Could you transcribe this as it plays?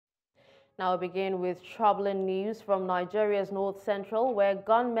Now we begin with troubling news from Nigeria's North Central, where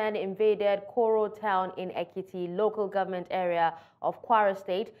gunmen invaded Koro town in Ekiti local government area of Kwara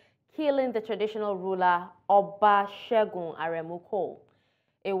State, killing the traditional ruler Oba Segun Aremu.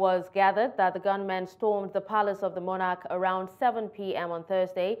 It was gathered that the gunmen stormed the palace of the monarch around 7 p.m. on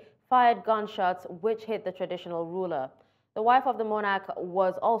Thursday, fired gunshots which hit the traditional ruler. The wife of the monarch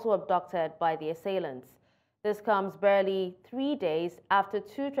was also abducted by the assailants. This comes barely 3 days after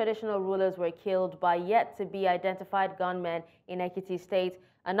two traditional rulers were killed by yet-to-be-identified gunmen in Ekiti State.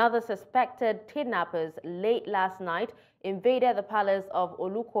 Another suspected kidnappers late last night invaded the palace of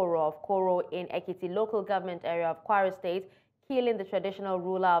Olukoro of Koro in Ekiti local government area of Kwara State, killing the traditional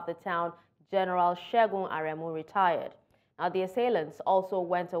ruler of the town, General Segun Aremu, retired. Now, the assailants also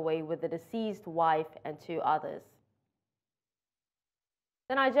went away with the deceased wife and two others.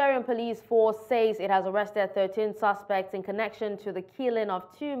 The Nigerian police force says it has arrested 13 suspects in connection to the killing of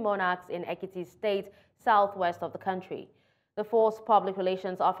two monarchs in Ekiti State, southwest of the country. The force public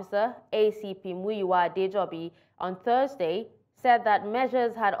relations officer, ACP Muyiwa Adejobi, on Thursday said that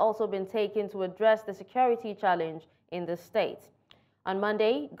measures had also been taken to address the security challenge in the state. On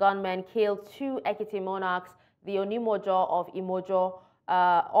Monday, gunmen killed two Ekiti monarchs, the Onimojo of Imojo,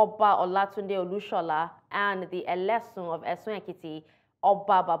 Oba Olatunde Olushola, and the Elesun of Esun Ekiti,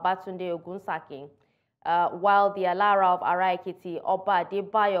 Oba Babatunde Ogunsakin, while the Alara of Ara Ekiti, Oba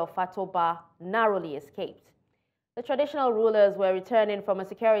Adebayo Fatoba, narrowly escaped. The traditional rulers were returning from a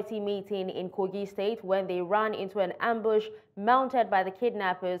security meeting in Kogi State when they ran into an ambush mounted by the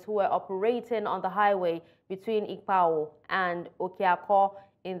kidnappers who were operating on the highway between Ikpao and Okeako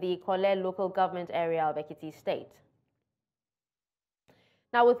in the Ikole local government area of Ekiti State.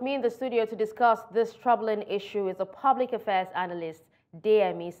 Now, with me in the studio to discuss this troubling issue is a public affairs analyst,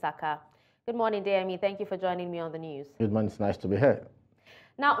 Deyemi Saka. Good morning, Deyemi. Thank you for joining me on the news. Good morning. It's nice to be here.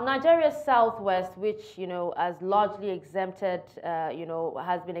 Now, Nigeria's southwest, which, has largely exempted,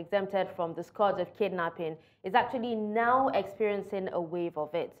 has been exempted from the scourge of kidnapping, is actually now experiencing a wave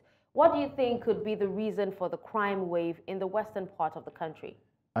of it. What do you think could be the reason for the crime wave in the western part of the country?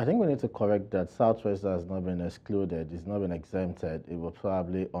 I think we need to correct that southwest has not been excluded. It's not been exempted. It was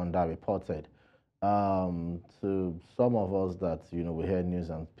probably underreported. To some of us that, we hear news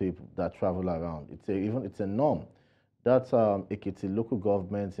and people that travel around, it's a norm. That Ekiti local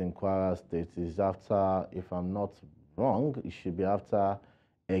government in Kwara State is after, if I'm not wrong, it should be after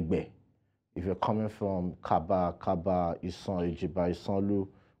Egbe. If you're coming from Kaba, Ison, Ijiba, Isonlu,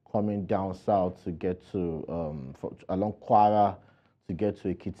 coming down south to get to, along Kwara to get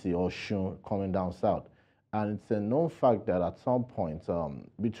to Ekiti or Shun, coming down south. And it's a known fact that at some point,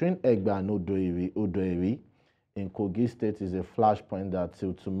 between Egbe and Odoeri in Kogi State is a flashpoint that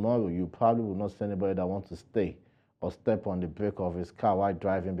till tomorrow, you probably will not see anybody that wants to stay or step on the brake of his car while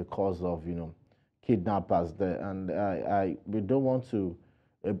driving because of, kidnappers there. And we don't want to,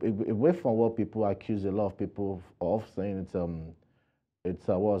 away from what people accuse a lot of people of, saying it's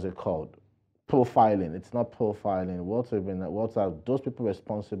what is it called? Profiling. It's not profiling. What are those people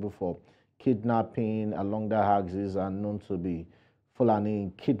responsible for kidnapping along the axis are known to be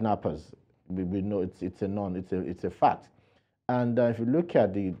Fulani kidnappers. We know it's a fact. And if you look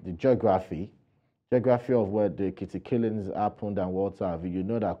at the geography of where the Ekiti killings happened and what have you,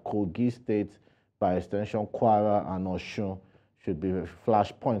 know that Kogi State, by extension Kwara and Osun, should be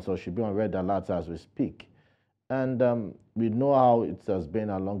flashpoints or should be on red alert as we speak. And we know how it has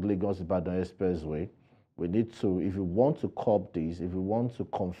been along Lagos-Ibadan Expressway. We need to, if we want to curb these, if we want to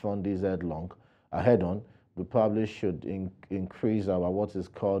confront these head-on, we probably should increase our what is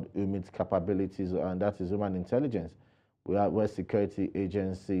called HUMINT capabilities, and that is human intelligence. Where security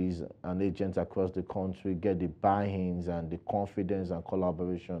agencies and agents across the country get the buy-ins and the confidence and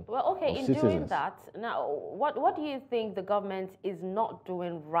collaboration. Well, okay, in doing that, now, what do you think the government is not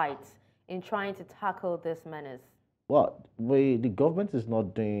doing right in trying to tackle this menace? Well, the government is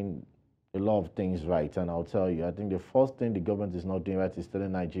not doing a lot of things right, and I'll tell you, I think the first thing the government is not doing right is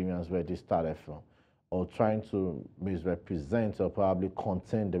telling Nigerians where they started from, or trying to misrepresent or probably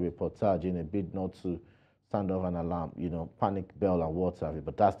contain the reportage in a bid not to sound off an alarm, panic bell and what have you.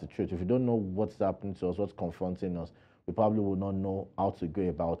 But that's the truth. If you don't know what's happening to us, what's confronting us, we probably will not know how to go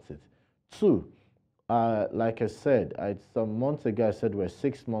about it. Two, like I said, some months ago I said we're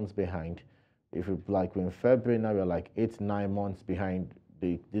 6 months behind. If you like, we're in February now, we're like 8-9 months behind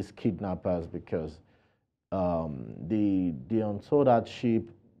these kidnappers because the untold hardship,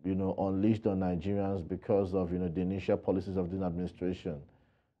 unleashed on Nigerians because of, the initial policies of this administration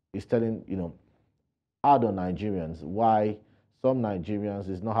is telling, hard on Nigerians. Why some Nigerians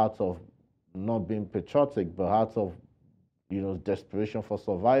is not out of not being patriotic, but out of desperation for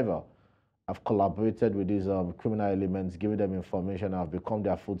survival. have collaborated with these criminal elements, giving them information, and have become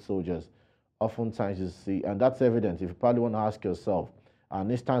their foot soldiers. Oftentimes you see, and that's evident. If you probably want to ask yourself,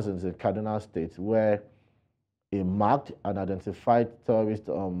 an instance in Kaduna State where a marked and identified terrorist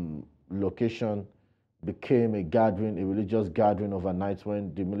location became a gathering, a religious gathering overnight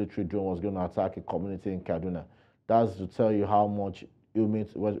when the military drone was going to attack a community in Kaduna. That's to tell you how much when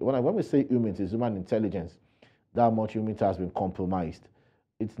we say human, it's human intelligence, that much human has been compromised.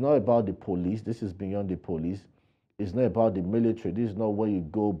 It's not about the police. This is beyond the police. It's not about the military. This is not where you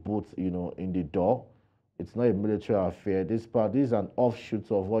go boots, in the door. It's not a military affair. This is an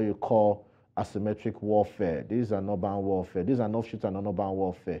offshoot of what you call asymmetric warfare. This is an urban warfare. This is an offshoot and an urban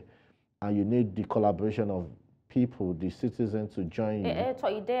warfare. And you need the collaboration of people, the citizens, to join you.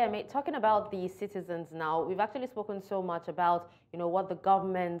 Talking about the citizens now, we've actually spoken so much about, what the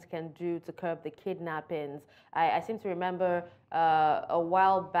government can do to curb the kidnappings. I seem to remember a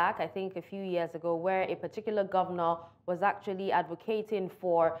while back, I think a few years ago, where a particular governor was actually advocating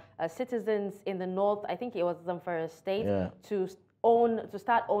for citizens in the north, I think it was Zamfara State, yeah, to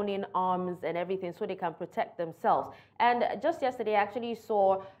start owning arms and everything so they can protect themselves. And just yesterday, I actually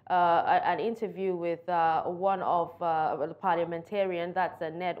saw an interview with one of the parliamentarian, that's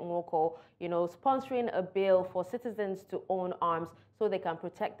Ned Nwoko, sponsoring a bill for citizens to own arms so they can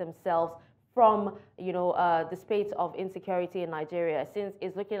protect themselves from, the spate of insecurity in Nigeria, since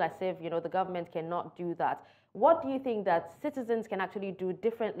it's looking as if, the government cannot do that. What do you think that citizens can actually do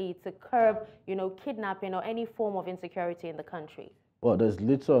differently to curb, kidnapping or any form of insecurity in the country? Well, there's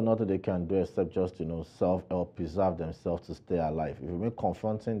little or nothing they can do except just, self-help, preserve themselves to stay alive. If you're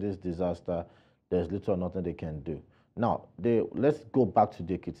confronting this disaster, there's little or nothing they can do. Now, let's go back to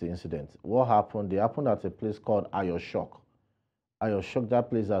the Ekiti incident. What happened? They happened at a place called Ayoshok. Ayoshok, that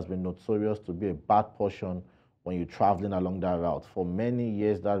place has been notorious to be a bad portion when you're traveling along that route. For many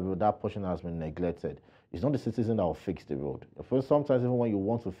years, that portion has been neglected. It's not the citizen that will fix the road. Sometimes even when you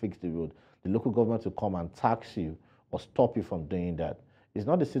want to fix the road, the local government will come and tax you or stop you from doing that. It's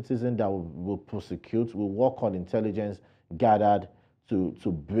not the citizen that will prosecute, will work on intelligence gathered to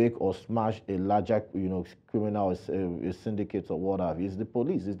break or smash a larger, criminal, a syndicate or whatever. It's the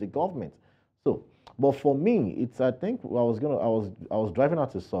police, it's the government. So, but for me, I think I was driving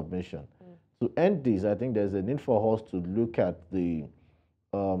out a submission. To end this, I think there's a need for us to look at the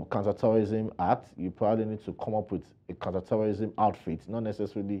Counterterrorism Act. You probably need to come up with a counterterrorism outfit, not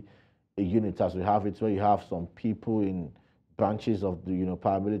necessarily a unit as we have it, where you have some people in branches of the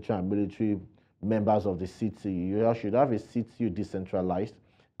paramilitary and military members of the city. You should have a city decentralized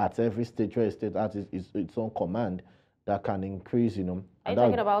at every state, where a state has its own command that can increase. Are you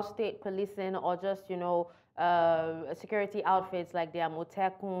talking about state policing or just security outfits like the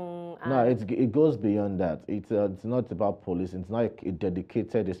Amotekun? No, it goes beyond that. It's not about police. It's not a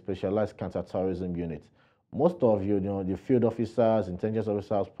dedicated, a specialized counterterrorism unit. Most of the field officers, intelligence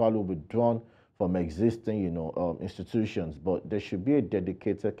officers probably will be drawn from existing, institutions, but there should be a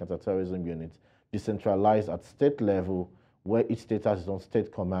dedicated counterterrorism unit, decentralized at state level, where each state has its own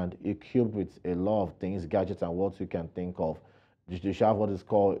state command, equipped with a lot of things, gadgets, and what you can think of. They should have what is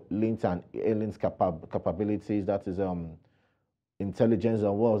called linked and aliens capabilities. That is intelligence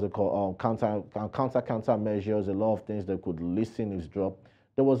and what was it called counter measures. A lot of things that could listen, eavesdrop.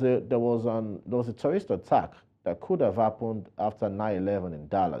 There was a terrorist attack that could have happened after 9/11 in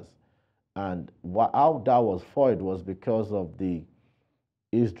Dallas, and how that was foiled was because of the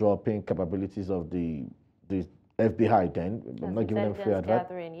eavesdropping capabilities of the FBI. Then I'm not giving them free advice.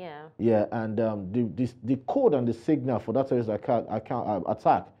 Yeah, and the code and the signal for that terrorist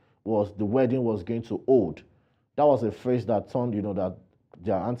attack was the wedding was going to hold. That was a phrase that turned, that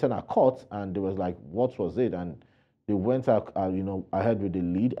their antenna caught, and they was like, what was it? And they went ahead with the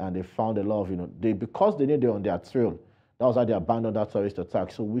lead, and they found a lot of, because they knew they were on their trail. That was how they abandoned that terrorist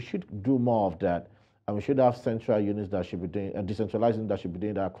attack. So we should do more of that, and we should have central units that should be doing, and decentralized units that should be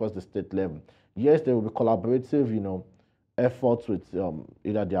doing that across the state level. Yes, there will be collaborative, efforts with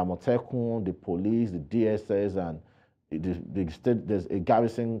either the Amotekun, the police, the DSS, and the state. There's a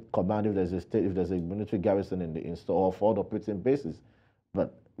garrison command if there's a military garrison in store for operating bases.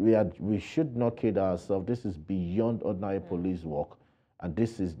 But we should not kid ourselves. This is beyond ordinary police work, and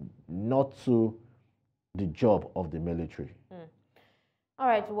this is not to the job of the military. All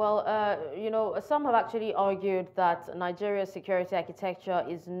right, well, some have actually argued that Nigeria's security architecture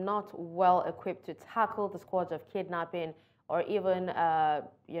is not well equipped to tackle the scourge of kidnapping or even,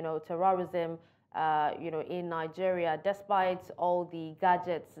 terrorism, in Nigeria, despite all the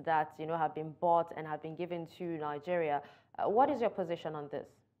gadgets that, have been bought and have been given to Nigeria. What is your position on this?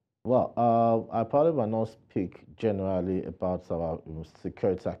 Well, I probably will not speak generally about our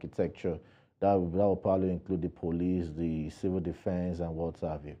security architecture. That will probably include the police, the civil defense, and what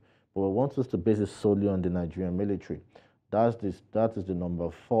have you. But we want us to base it solely on the Nigerian military. That is the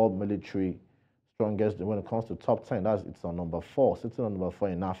number 4 military strongest when it comes to top 10. It's on number 4, sitting on number 4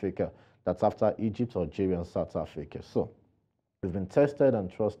 in Africa. That's after Egypt, Algeria, and South Africa. So we've been tested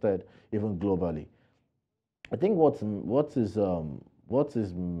and trusted even globally. I think what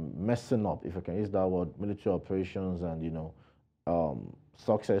is messing up, if I can use that word, military operations and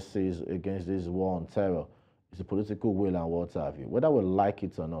successes against this war on terror is the political will and what have you. Whether we like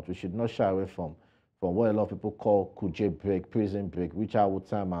it or not, we should not shy away from what a lot of people call Kuje break, prison break, which I would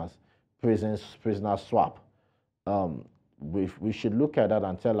term as prisoner swap. We should look at that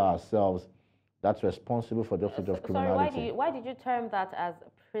and tell ourselves that's responsible for the offense of criminality. Sorry, why did you term that as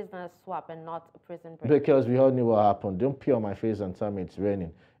prisoner swap and not prison break? Because we all knew what happened. Don't pee on my face and tell me it's raining.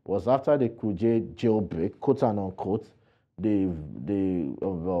 It was after the Kuje jailbreak, quote and unquote, the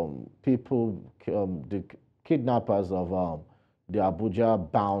kidnappers of the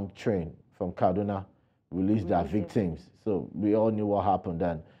Abuja-bound train from Kaduna released their victims. So we all knew what happened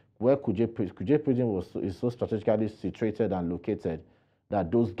then. Where Kuje prison is so strategically situated and located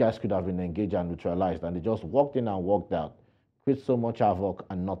that those guys could have been engaged and neutralized, and they just walked in and walked out, create so much havoc,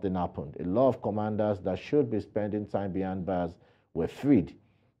 and nothing happened. A lot of commanders that should be spending time behind bars were freed,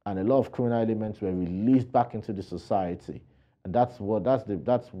 and a lot of criminal elements were released back into the society. And that's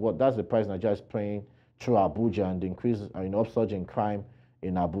the price Nigeria is paying through Abuja and the increase upsurge in crime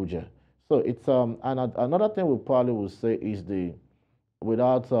in Abuja. So it's another thing we probably will say is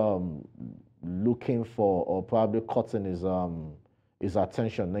without looking for or probably cutting his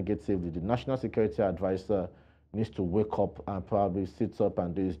attention negatively, the National Security Advisor needs to wake up and probably sit up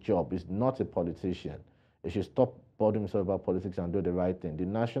and do his job. He's not a politician. He should stop bothering himself about politics and do the right thing. The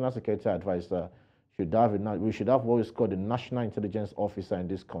National Security Advisor we should have what is called a National Intelligence Officer in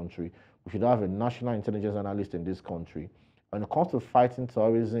this country. We should have a National Intelligence Analyst in this country. When it comes to fighting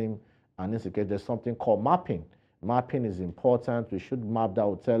terrorism and insecurity, there's something called mapping. Mapping is important. We should map that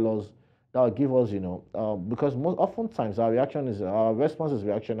will tell us, that will give us, because oftentimes our response is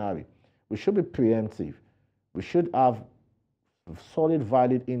reactionary. We should be preemptive. We should have solid,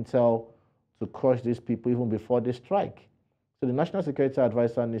 valid intel to crush these people even before they strike. So the National Security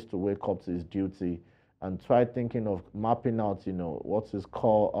Advisor needs to wake up to his duty and try thinking of mapping out, what is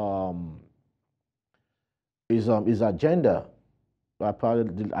called his agenda.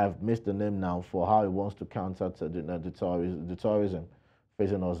 I've missed the name now for how he wants to counter the terrorism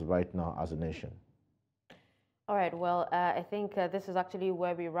facing us right now as a nation. All right, well, I think this is actually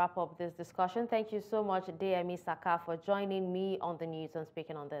where we wrap up this discussion. Thank you so much, Deyemi Saka, for joining me on the news and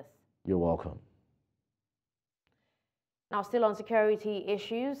speaking on this. You're welcome. Now, still on security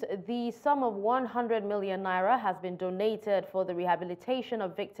issues, the sum of 100 million naira has been donated for the rehabilitation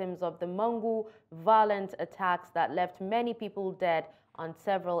of victims of the Mangu violent attacks that left many people dead and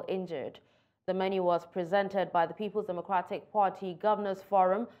several injured. The money was presented by the People's Democratic Party Governors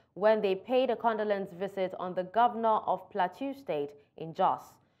Forum when they paid a condolence visit on the governor of Plateau State in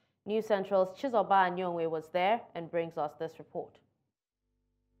Jos. News Central's Chizoba Anyongwe was there and brings us this report.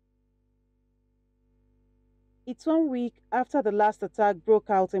 It's 1 week after the last attack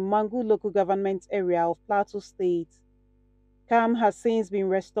broke out in Mangu local government area of Plateau State. Calm has since been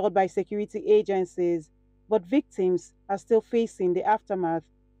restored by security agencies, but victims are still facing the aftermath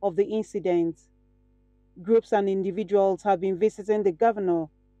of the incident. Groups and individuals have been visiting the governor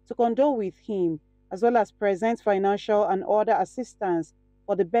to condole with him, as well as present financial and other assistance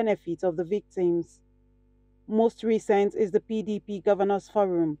for the benefit of the victims. Most recent is the PDP Governors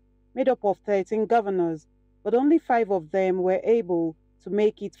Forum, made up of 13 governors, but only 5 of them were able to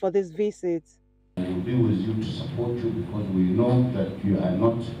make it for this visit. We will be with you to support you because we know that you are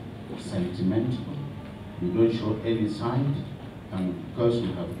not sentimental. You don't show any sign, and because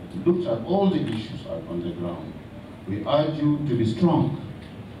we have looked at all the issues on the ground, we urge you to be strong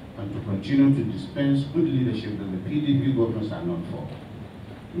and to continue to dispense good leadership that the PDP governments are known for.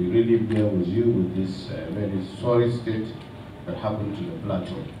 We really bear with you with this very sorry state that happened to the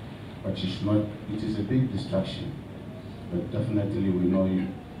plateau. But it is a big distraction. But definitely we know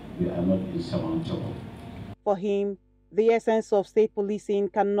we are not insurmountable. For him, the essence of state policing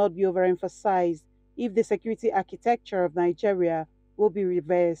cannot be overemphasized if the security architecture of Nigeria will be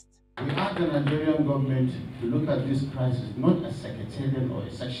reversed. We ask the Nigerian government to look at this crisis not as sectarian or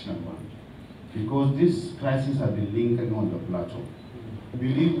a sectional one, because this crisis has been lingering on the plateau. I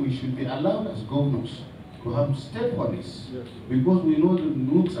believe we should be allowed as governors to have state police, because we know the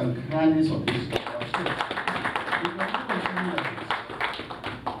nooks and crannies of this state.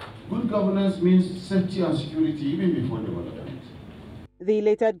 Good governance means safety and security even before development. The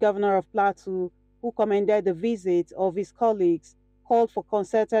elated governor of Plateau, who commended the visit of his colleagues, called for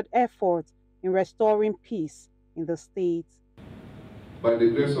concerted effort in restoring peace in the state. By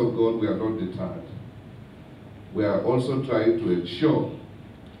the grace of God, we are not deterred. We are also trying to ensure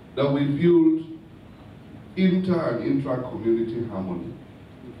that we build inter and intra-community harmony.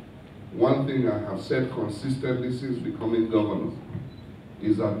 One thing I have said consistently since becoming governor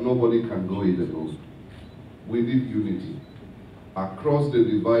is that nobody can go it alone. We need unity across the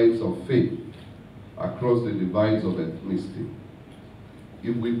divides of faith, across the divides of ethnicity.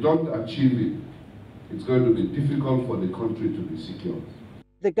 If we don't achieve it, it's going to be difficult for the country to be secure.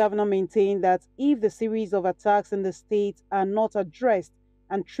 The governor maintained that if the series of attacks in the state are not addressed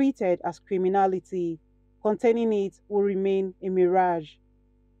and treated as criminality, containing it will remain a mirage.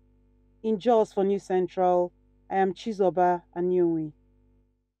 In Jos for News Central, I am Chizoba Anyuwi.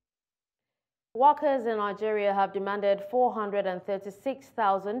 Workers in Nigeria have demanded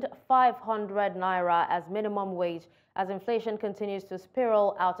 436,500 naira as minimum wage as inflation continues to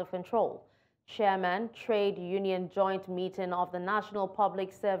spiral out of control. Chairman, Trade Union Joint Meeting of the National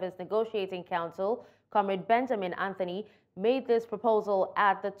Public Service Negotiating Council, Comrade Benjamin Anthony, made this proposal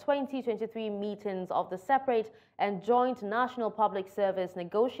at the 2023 meetings of the Separate and Joint National Public Service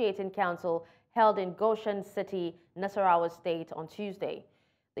Negotiating Council held in Goshen City, Nasarawa State on Tuesday.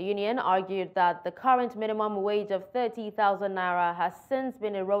 The union argued that the current minimum wage of 30,000 naira has since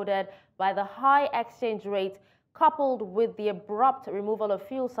been eroded by the high exchange rate coupled with the abrupt removal of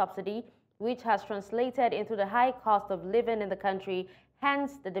fuel subsidy, which has translated into the high cost of living in the country,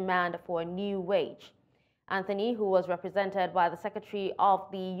 hence the demand for a new wage. Anthony, who was represented by the Secretary of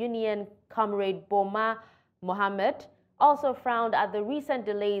the Union, Comrade Boma Mohammed, also frowned at the recent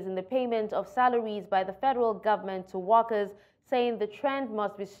delays in the payment of salaries by the federal government to workers, saying the trend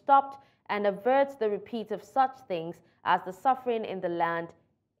must be stopped and averts the repeat of such things as the suffering in the land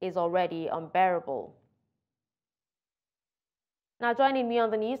is already unbearable. Now, joining me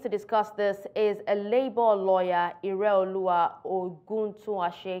on the news to discuss this is a labor lawyer, Ireolua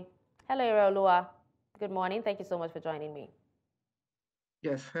Oguntuashe. Hello, Ireolua. Good morning. Thank you so much for joining me.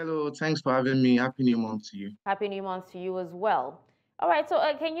 Yes, hello. Thanks for having me. Happy New Month to you. Happy New Month to you as well. All right, so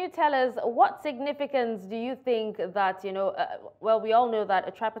can you tell us what significance do you think that, well, we all know that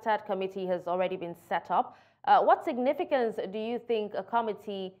a tripartite committee has already been set up. What significance do you think a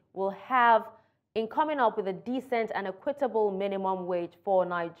committee will have in coming up with a decent and equitable minimum wage for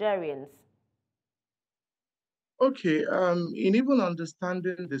Nigerians? Okay, in even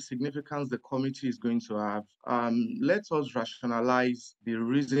understanding the significance the committee is going to have, let us rationalize the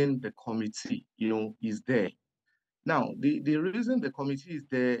reason the committee, is there. Now, the reason the committee is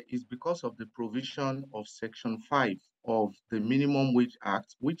there is because of the provision of Section 5 of the Minimum Wage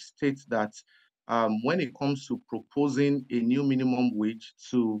Act, which states that when it comes to proposing a new minimum wage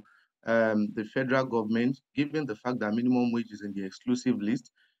to the federal government, given the fact that minimum wage is in the exclusive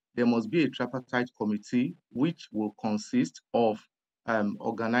list, there must be a tripartite committee which will consist of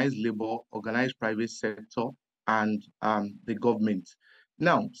organized labor, organized private sector, and the government.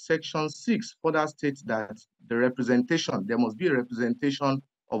 Now, Section 6 further states that there must be a representation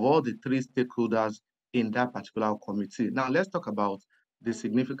of all the three stakeholders in that particular committee. Now, let's talk about the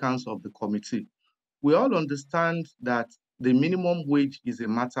significance of the committee. We all understand that the minimum wage is a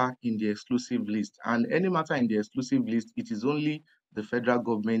matter in the exclusive list, and any matter in the exclusive list, it is only the federal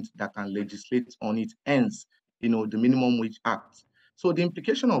government that can legislate on it, hence, the Minimum Wage Act. So the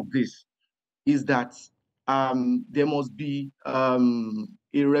implication of this is that there must be a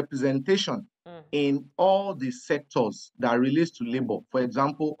representation in all the sectors that relates to labor. For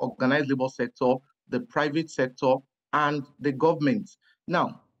example, organized labor sector, the private sector, and the government.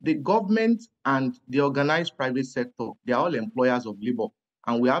 Now, the government and the organized private sector, they are all employers of labor,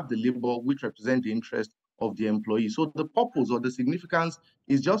 and we have the labor which represent the interest of the employee. So the purpose or the significance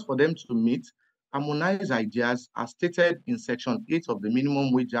is just for them to meet, harmonize ideas as stated in Section 8 of the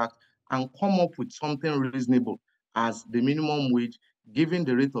Minimum Wage Act, and come up with something reasonable as the minimum wage, given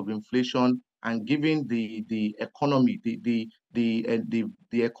the rate of inflation and given the economy, the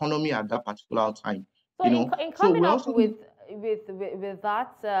economy at that particular time. So in coming up with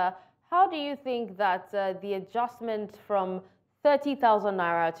that, how do you think that the adjustment from 30,000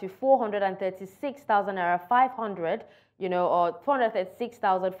 naira to 436,000 naira 500, or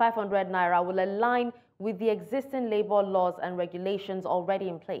 436,500 naira will align with the existing labor laws and regulations already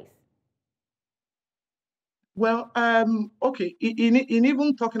in place? Well, okay, in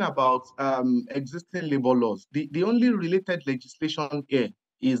even talking about existing labor laws, the only related legislation here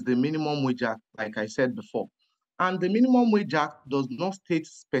is the Minimum Wage Act, like I said before. And the Minimum Wage Act does not state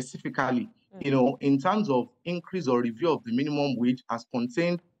specifically in terms of increase or review of the minimum wage as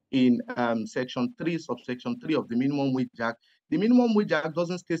contained in Section 3, subsection 3 of the Minimum Wage Act. The Minimum Wage Act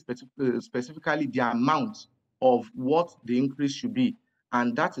doesn't state specifically the amount of what the increase should be.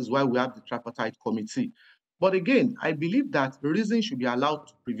 And that is why we have the tripartite committee. But again, I believe that reason should be allowed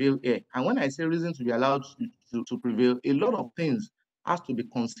to prevail here. And when I say reason to be allowed to prevail, a lot of things has to be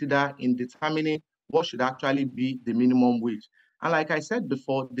considered in determining what should actually be the minimum wage. And like I said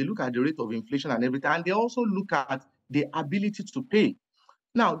before, they look at the rate of inflation and everything, and they also look at the ability to pay.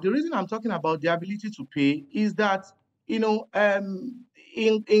 Now, the reason I'm talking about the ability to pay is that, in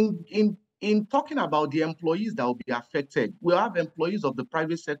talking about the employees that will be affected, we'll have employees of the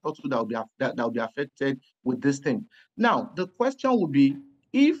private sector too that will be affected with this thing. Now, the question would be,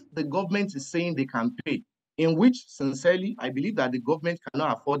 if the government is saying they can pay, in which, sincerely, I believe that the government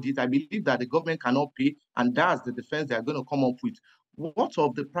cannot afford it. I believe that the government cannot pay, and that's the defense they are going to come up with. What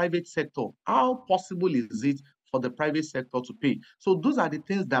of the private sector? How possible is it for the private sector to pay? So those are the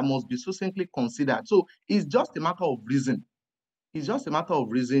things that must be succinctly considered. So it's just a matter of reason. It's just a matter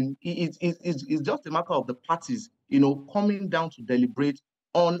of reason. It's just a matter of the parties, coming down to deliberate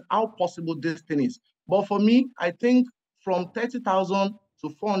on how possible this thing is. But for me, I think from 30,000 to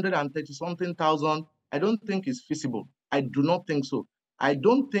 430-something thousand, I don't think it's feasible. I do not think so. I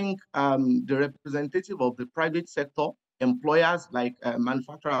don't think the representative of the private sector, employers like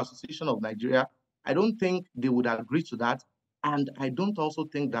Manufacturer Association of Nigeria, I don't think they would agree to that. And I don't also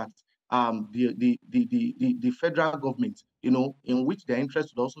think that the federal government, in which their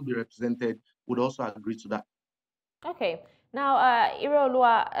interest would also be represented, would also agree to that. Okay. Now,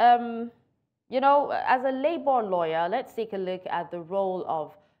 Ireolua, as a labor lawyer, let's take a look at the role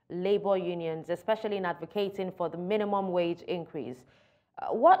of labor unions, especially in advocating for the minimum wage increase.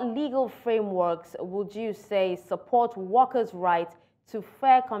 What legal frameworks would you say support workers' rights to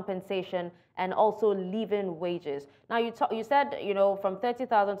fair compensation and also living wages? Now, you said, from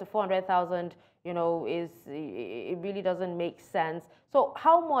 30,000 to 400,000, it really doesn't make sense. So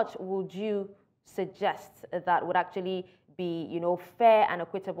how much would you suggest that would actually be, fair and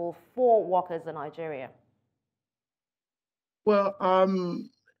equitable for workers in Nigeria? Well,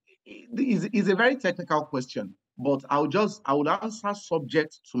 it's a very technical question, but I would answer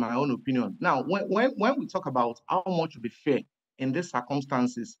subject to my own opinion. Now, when we talk about how much would be fair in these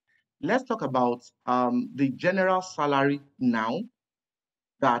circumstances, let's talk about the general salary now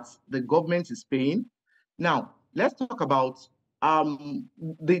that the government is paying. Now, let's talk about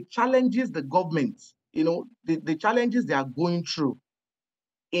the challenges the government, the challenges they are going through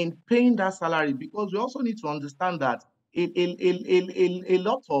in paying that salary, because we also need to understand that a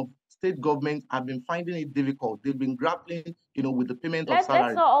lot of state governments have been finding it difficult. They've been grappling, with the payment of salary.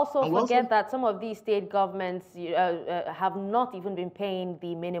 Let's not also forget that some of these state governments have not even been paying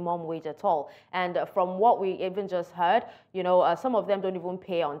the minimum wage at all. And from what we even just heard, some of them don't even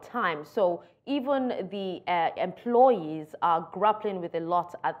pay on time. So even the employees are grappling with a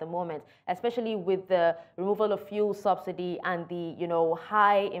lot at the moment, especially with the removal of fuel subsidy and the,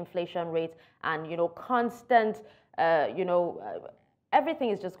 high inflation rates and, constant, everything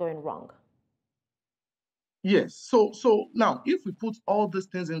is just going wrong. Yes. So now, if we put all these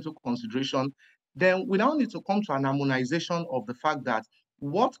things into consideration, then we now need to come to an harmonization of the fact that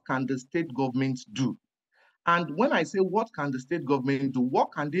what can the state government do? And when I say what can the state government do,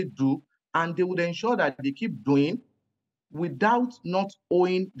 what can they do? And they would ensure that they keep doing without not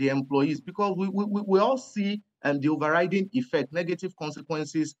owing the employees, because we all see the overriding effect, negative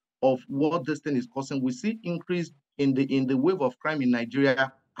consequences of what this thing is causing. We see increase in the wave of crime in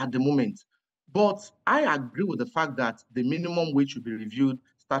Nigeria at the moment. But I agree with the fact that the minimum wage should be reviewed.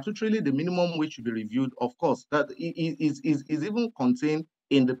 Statutorily, the minimum wage should be reviewed. Of course, that is even contained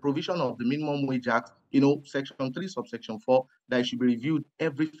in the provision of the Minimum Wage Act, Section 3, subsection 4, that it should be reviewed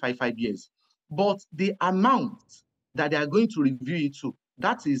every 5 years. But the amount that they are going to review it to,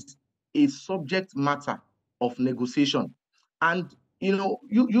 that is a subject matter of negotiation. And,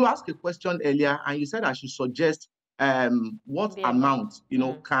 you asked a question earlier, and you said I should suggest what amount,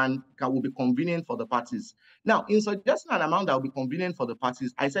 will be convenient for the parties. Now, in suggesting an amount that will be convenient for the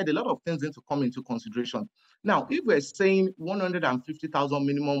parties, I said a lot of things need to come into consideration. Now, if we're saying 150,000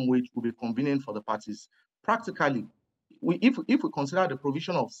 minimum wage will be convenient for the parties, practically, if we consider the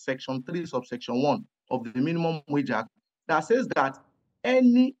provision of Section 3, subsection 1 of the Minimum Wage Act, that says that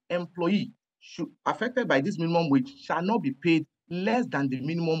any employee affected by this minimum wage shall not be paid less than the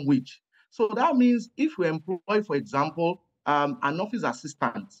minimum wage. So that means if you employ, for example, an office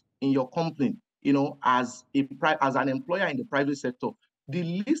assistant in your company, as an employer in the private sector, the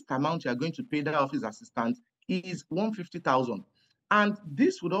least amount you are going to pay that office assistant is 150,000. And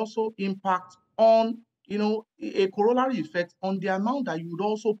this would also impact on, a corollary effect on the amount that you would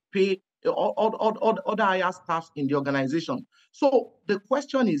also pay other higher staffs in the organization. So the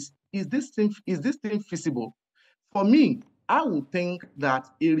question is this thing feasible? For me, I would think that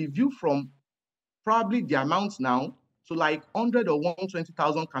a review from probably the amount now to like 100 or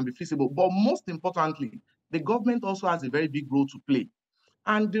 120,000 can be feasible. But most importantly, the government also has a very big role to play.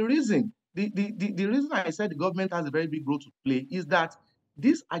 And the reason I said the government has a very big role to play is that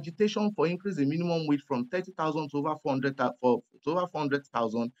this agitation for increase in minimum wage from 30,000 to over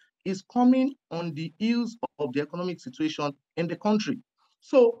 400,000 is coming on the heels of the economic situation in the country.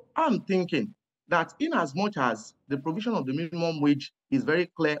 So I'm thinking that in as much as the provision of the minimum wage is very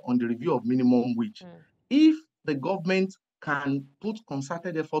clear on the review of minimum wage, if the government can put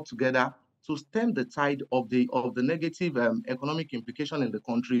concerted effort together to stem the tide of the negative economic implication in the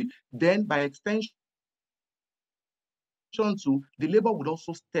country, then by extension too, the labor would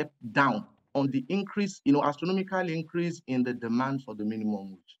also step down on the increase, astronomical increase in the demand for the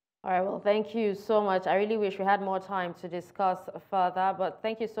minimum wage. All right, well, thank you so much. I really wish we had more time to discuss further, but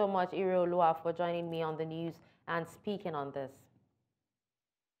thank you so much, Iriolua, for joining me on the news and speaking on this.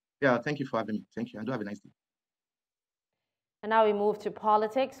 Yeah, thank you for having me. Thank you, and do have a nice day. And now we move to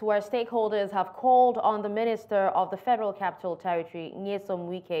politics, where stakeholders have called on the Minister of the Federal Capital Territory, Nyesom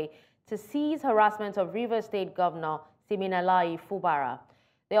Wike, to cease harassment of Rivers State Governor Siminalayi Fubara.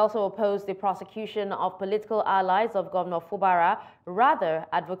 They also opposed the prosecution of political allies of Governor Fubara, rather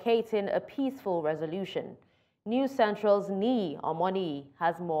advocating a peaceful resolution. News Central's Nii Omoni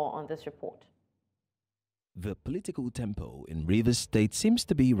has more on this report. The political tempo in Rivers State seems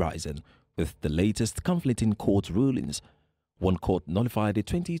to be rising, with the latest conflicting court rulings. One court nullified the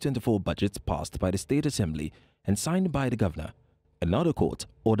 2024 budget passed by the State Assembly and signed by the governor. Another court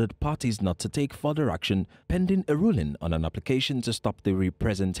ordered parties not to take further action pending a ruling on an application to stop the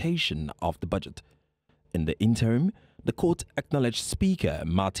representation of the budget. In the interim, the court acknowledged Speaker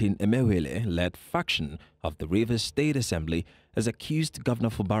Martin Emewele-led faction of the Rivers State Assembly has accused Governor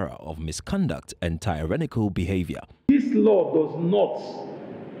Fubara of misconduct and tyrannical behavior. This law does not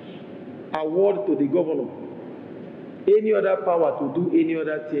award to the governor any other power to do any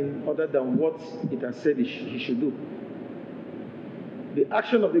other thing other than what it has said he should do. The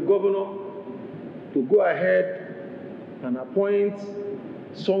action of the governor to go ahead and appoint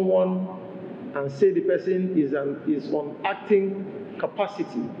someone and say the person is on acting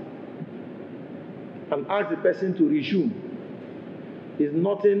capacity and ask the person to resume is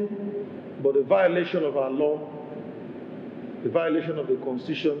nothing but a violation of our law, a violation of the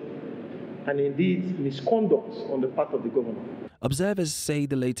Constitution, and indeed misconduct on the part of the governor. Observers say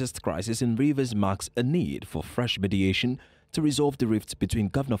the latest crisis in Rivers marks a need for fresh mediation to resolve the rift between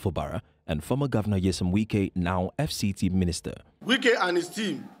Governor Fubara and former Governor Nyesom Wike, now FCT Minister. Wike and his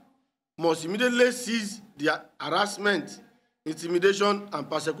team must immediately cease the harassment, intimidation, and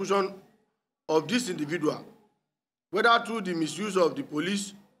persecution of this individual, whether through the misuse of the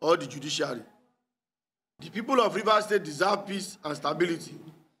police or the judiciary. The people of Rivers State deserve peace and stability.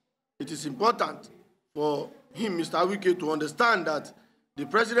 It is important for him, Mr. Wike, to understand that the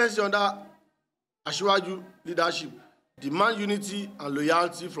presidency under Asiwaju leadership demand unity and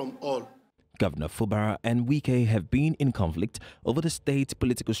loyalty from all. Governor Fubara and Wike have been in conflict over the state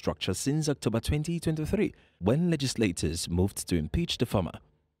political structure since October 2023, when legislators moved to impeach the former.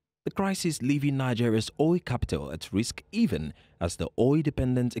 The crisis leaving Nigeria's oil capital at risk even as the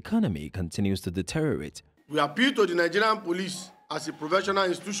oil-dependent economy continues to deteriorate. We appeal to the Nigerian police as a professional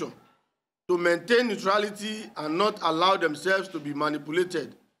institution to maintain neutrality and not allow themselves to be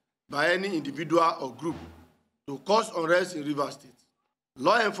manipulated by any individual or group to cause unrest in Rivers State.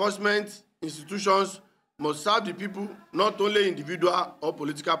 Law enforcement institutions must serve the people, not only individual or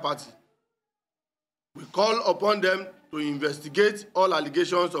political party. We call upon them to investigate all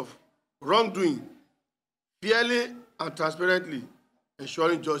allegations of wrongdoing fairly and transparently,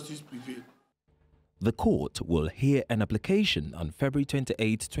 ensuring justice prevails. The court will hear an application on February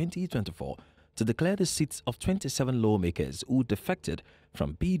 28, 2024 to declare the seats of 27 lawmakers who defected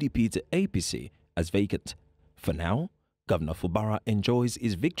from PDP to APC as vacant. For now, Governor Fubara enjoys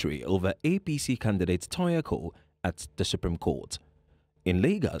his victory over APC candidate Toyako at the Supreme Court. In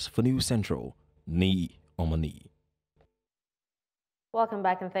Lagos for News Central, Nii Omoni. Welcome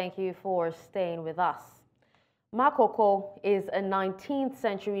back and thank you for staying with us. Makoko is a 19th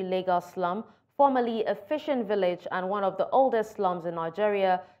century Lagos slum, formerly a fishing village and one of the oldest slums in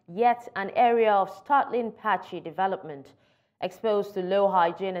Nigeria, yet an area of startling patchy development. Exposed to low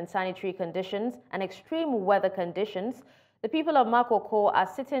hygiene and sanitary conditions and extreme weather conditions, the people of Makoko are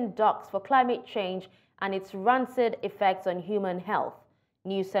sitting ducks for climate change and its rancid effects on human health.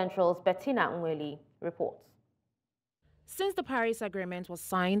 News Central's Bettina Nweli reports. Since the Paris Agreement was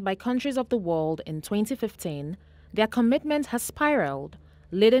signed by countries of the world in 2015, their commitment has spiraled,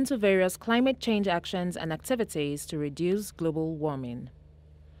 leading to various climate change actions and activities to reduce global warming.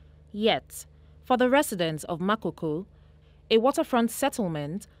 Yet, for the residents of Makoko, a waterfront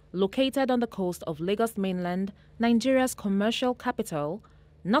settlement located on the coast of Lagos mainland, Nigeria's commercial capital,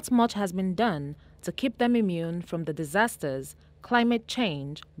 not much has been done to keep them immune from the disasters climate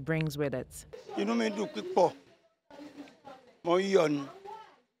change brings with it. We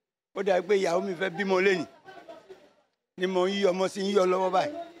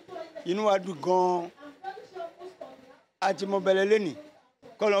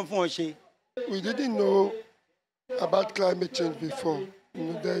didn't know about climate change before.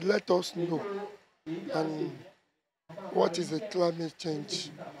 They let us know. And what is a climate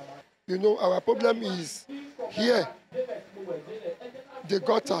change? Our problem is here, the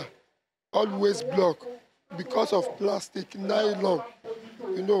gutter always blocked because of plastic, nylon.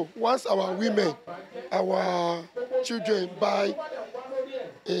 Once our women, our children buy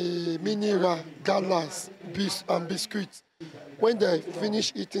a mineral, galas, and biscuits, when they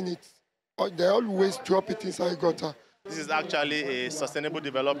finish eating it, they always drop it inside gutter. This is actually a Sustainable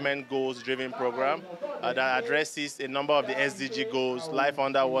Development Goals-driven program that addresses a number of the SDG goals: life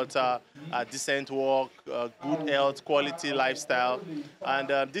underwater, decent work, good health, quality lifestyle.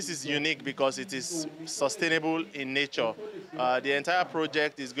 And this is unique because it is sustainable in nature. The entire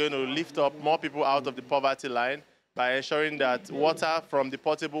project is going to lift up more people out of the poverty line by ensuring that water from the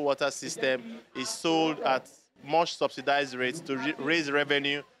potable water system is sold at much subsidized rates to raise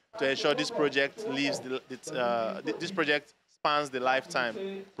revenue to ensure this project this project spans the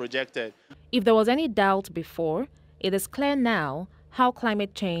lifetime projected. If there was any doubt before, it is clear now how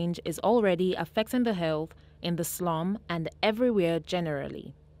climate change is already affecting the health in the slum and everywhere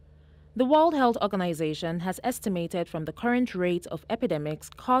generally. The World Health Organization has estimated from the current rate of epidemics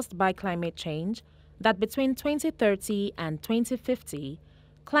caused by climate change that between 2030 and 2050,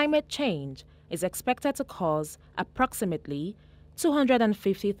 climate change is expected to cause approximately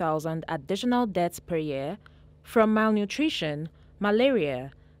 250,000 additional deaths per year from malnutrition,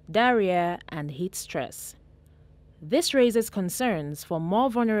 malaria, diarrhea, and heat stress. This raises concerns for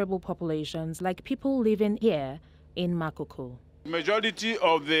more vulnerable populations like people living here in Makoko. The majority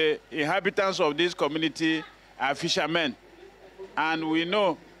of the inhabitants of this community are fishermen, and we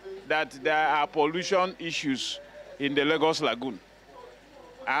know that there are pollution issues in the Lagos Lagoon.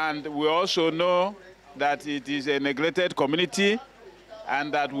 And we also know that it is a neglected community,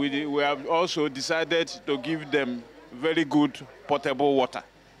 and that we have also decided to give them very good potable water.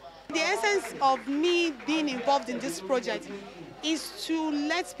 The essence of me being involved in this project is to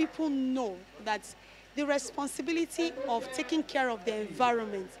let people know that the responsibility of taking care of the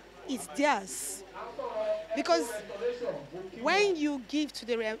environment is theirs. Because when you give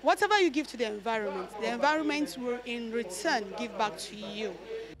to whatever you give to the environment will in return give back to you.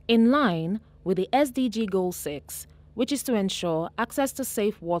 In line with the SDG Goal 6, which is to ensure access to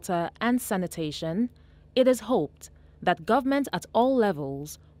safe water and sanitation, it is hoped that government at all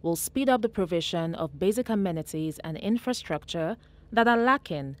levels will speed up the provision of basic amenities and infrastructure that are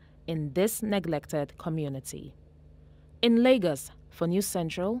lacking in this neglected community. In Lagos, for News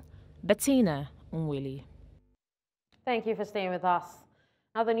Central, Bettina Nweli. Thank you for staying with us.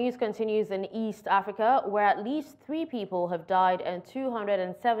 Now the news continues in East Africa, where at least 3 people have died and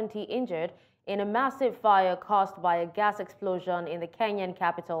 270 injured in a massive fire caused by a gas explosion in the Kenyan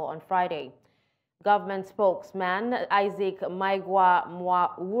capital on Friday. Government spokesman Isaac Maigwa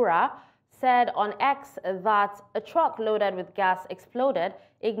Mwawura said on X that a truck loaded with gas exploded,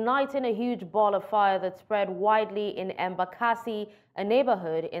 igniting a huge ball of fire that spread widely in Embakasi, a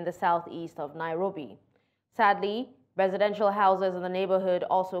neighborhood in the southeast of Nairobi. Sadly, residential houses in the neighborhood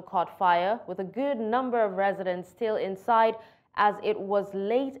also caught fire, with a good number of residents still inside as it was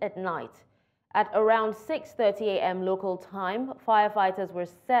late at night. At around 6:30 a.m. local time, firefighters were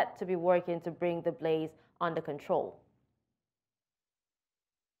set to be working to bring the blaze under control.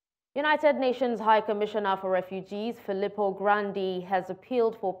 United Nations High Commissioner for Refugees Filippo Grandi has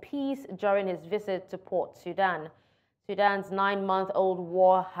appealed for peace during his visit to Port Sudan. Sudan's 9-month-old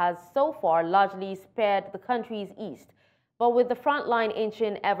war has so far largely spared the country's east, but with the front line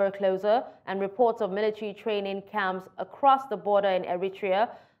inching ever closer and reports of military training camps across the border in Eritrea,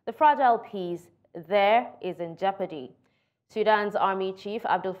 the fragile peace there is in jeopardy. Sudan's army chief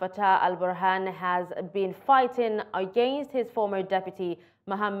Abdel Fattah al-Burhan has been fighting against his former deputy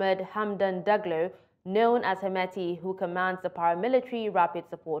Mohammed Hamdan Daglo, known as Hemeti, who commands the paramilitary rapid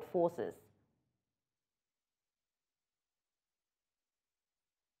support forces.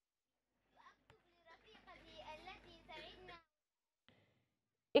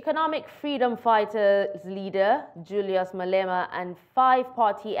 Economic Freedom Fighters leader Julius Malema and 5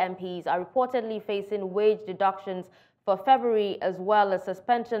 party MPs are reportedly facing wage deductions for February, as well as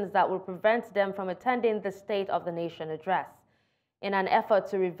suspensions that will prevent them from attending the State of the Nation address. In an effort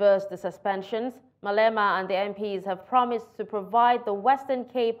to reverse the suspensions, Malema and the MPs have promised to provide the Western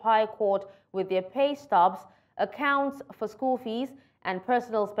Cape High Court with their pay stubs, accounts for school fees, and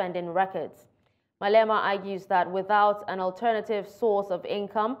personal spending records. Malema argues that without an alternative source of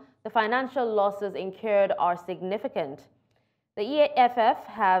income, the financial losses incurred are significant. The EFF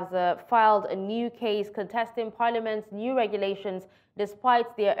has filed a new case contesting Parliament's new regulations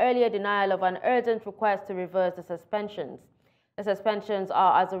despite their earlier denial of an urgent request to reverse the suspensions. The suspensions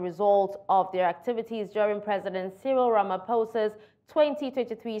are as a result of their activities during President Cyril Ramaphosa's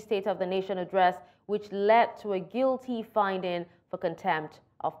 2023 State of the Nation address, which led to a guilty finding for contempt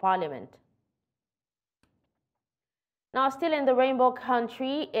of Parliament. Now, still in the Rainbow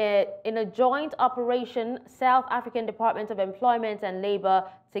Country, in a joint operation, South African Department of Employment and Labour,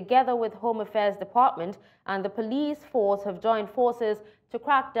 together with Home Affairs Department and the police force, have joined forces to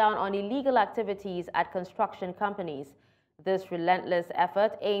crack down on illegal activities at construction companies. This relentless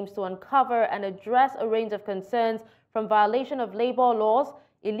effort aims to uncover and address a range of concerns from violation of labour laws,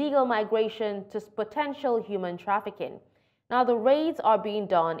 illegal migration to potential human trafficking. Now, the raids are being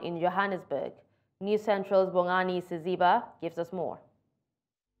done in Johannesburg. News Central's Bongani Siziba gives us more.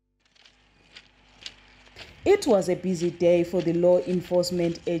 It was a busy day for the law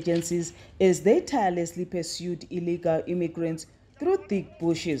enforcement agencies as they tirelessly pursued illegal immigrants through thick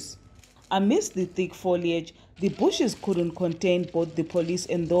bushes. Amidst the thick foliage, the bushes couldn't contain both the police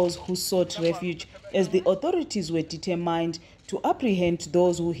and those who sought refuge, as the authorities were determined to apprehend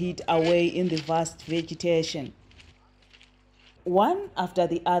those who hid away in the vast vegetation. One after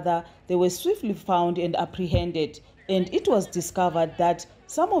the other, they were swiftly found and apprehended, and it was discovered that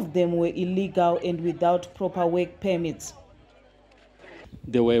some of them were illegal and without proper work permits.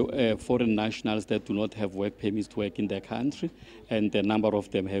 There were foreign nationals that do not have work permits to work in their country, and a number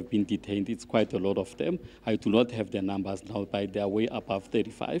of them have been detained. It's quite a lot of them. I do not have their numbers now, but they are way above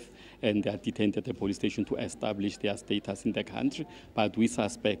 35, and they are detained at the police station to establish their status in the country. But we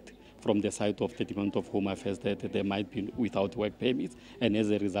suspect from the side of the Department of Home Affairs that they might be without work permits, and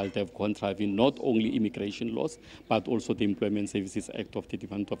as a result have contravened not only immigration laws, but also the Employment Services Act of the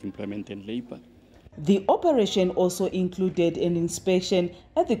Department of Employment and Labour. The operation also included an inspection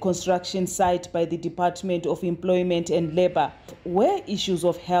at the construction site by the Department of Employment and Labour, where issues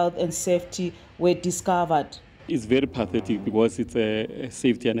of health and safety were discovered. It's very pathetic because it's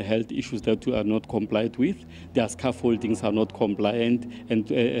safety and health issues that are not complied with. Their scaffoldings are not compliant, and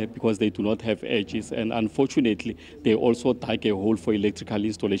because they do not have edges. And unfortunately, they also dug a hole for electrical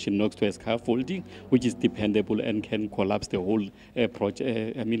installation next to a scaffolding, which is dependable and can collapse the whole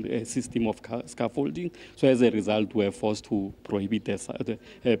system of scaffolding. So as a result, we are forced to prohibit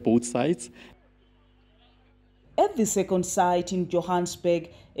both sites. At the second site in Johannesburg,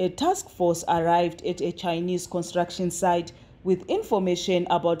 a task force arrived at a Chinese construction site with information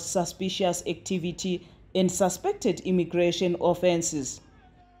about suspicious activity and suspected immigration offenses.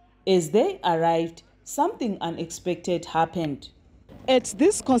 As they arrived, something unexpected happened. At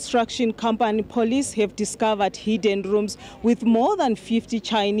this construction company, police have discovered hidden rooms with more than 50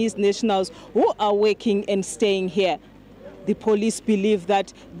 Chinese nationals who are working and staying here. The police believe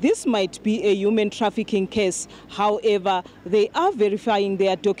that this might be a human trafficking case. However, they are verifying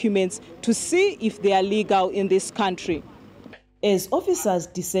their documents to see if they are legal in this country. As officers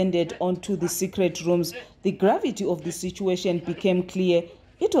descended onto the secret rooms, the gravity of the situation became clear.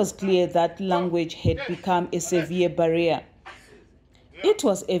 It was clear that language had become a severe barrier. It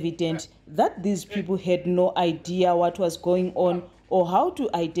was evident that these people had no idea what was going on or how to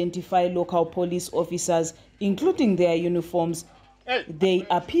identify local police officers, including their uniforms. They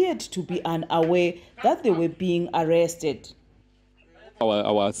appeared to be unaware that they were being arrested.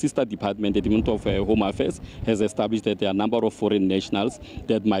 Our sister department, the Department of Home Affairs, has established that there are a number of foreign nationals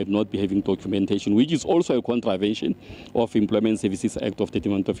that might not be having documentation, which is also a contravention of Employment Services Act of the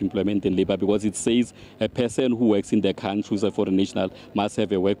Department of Employment and Labour, because it says a person who works in the country who is a foreign national must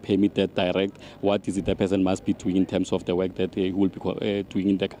have a work permit that direct what is it the person must be doing in terms of the work that he will be doing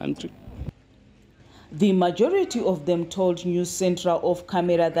in the country. The majority of them told News Central off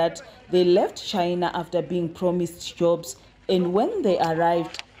camera that they left China after being promised jobs, and when they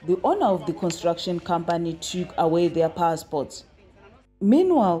arrived, the owner of the construction company took away their passports.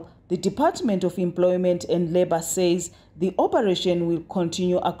 Meanwhile, the Department of Employment and Labour says the operation will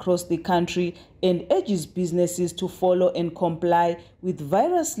continue across the country and urges businesses to follow and comply with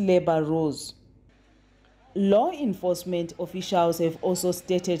various labour rules. Law enforcement officials have also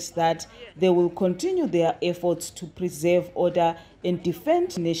stated that they will continue their efforts to preserve order and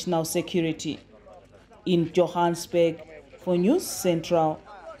defend national security. In Johannesburg, for News Central,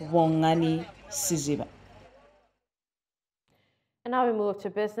 Wongani Siziba. And now we move to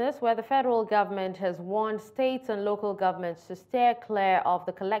business, where the federal government has warned states and local governments to steer clear of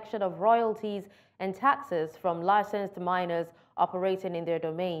the collection of royalties and taxes from licensed miners operating in their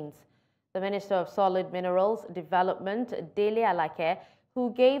domains. The Minister of Solid Minerals Development, Dele Alake,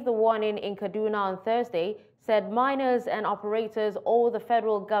 who gave the warning in Kaduna on Thursday, said miners and operators owe the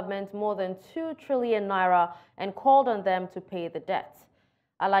federal government more than 2 trillion naira and called on them to pay the debts.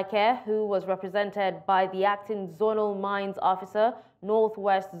 Alake, who was represented by the acting Zonal Mines Officer,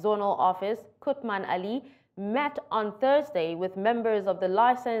 Northwest Zonal Office, Kutman Ali, met on Thursday with members of the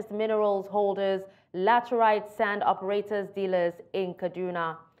licensed minerals holders, laterite sand operators dealers in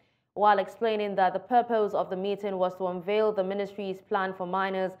Kaduna. While explaining that the purpose of the meeting was to unveil the ministry's plan for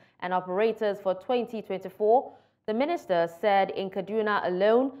miners and operators for 2024, the minister said in Kaduna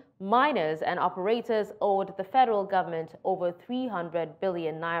alone, miners and operators owed the federal government over 300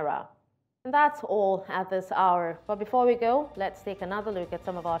 billion naira. And that's all at this hour. But before we go, let's take another look at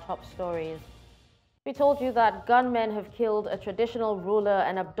some of our top stories. We told you that gunmen have killed a traditional ruler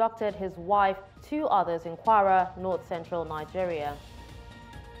and abducted his wife, 2 others in Kwara, north-central Nigeria.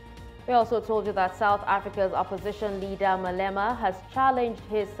 We also told you that South Africa's opposition leader Malema has challenged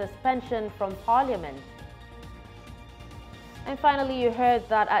his suspension from parliament. And finally, you heard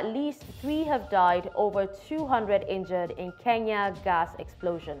that at least 3 have died, over 200 injured in Kenya gas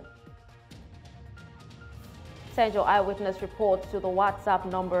explosion. Send your eyewitness reports to the WhatsApp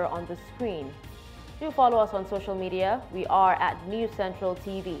number on the screen. Do follow us on social media. We are at News Central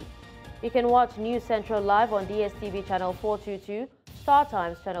TV. You can watch News Central live on DSTV channel 422, Star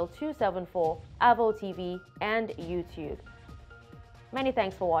Times channel 274, Avo TV, and YouTube. Many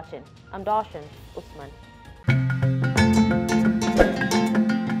thanks for watching. I'm Dashen Usman.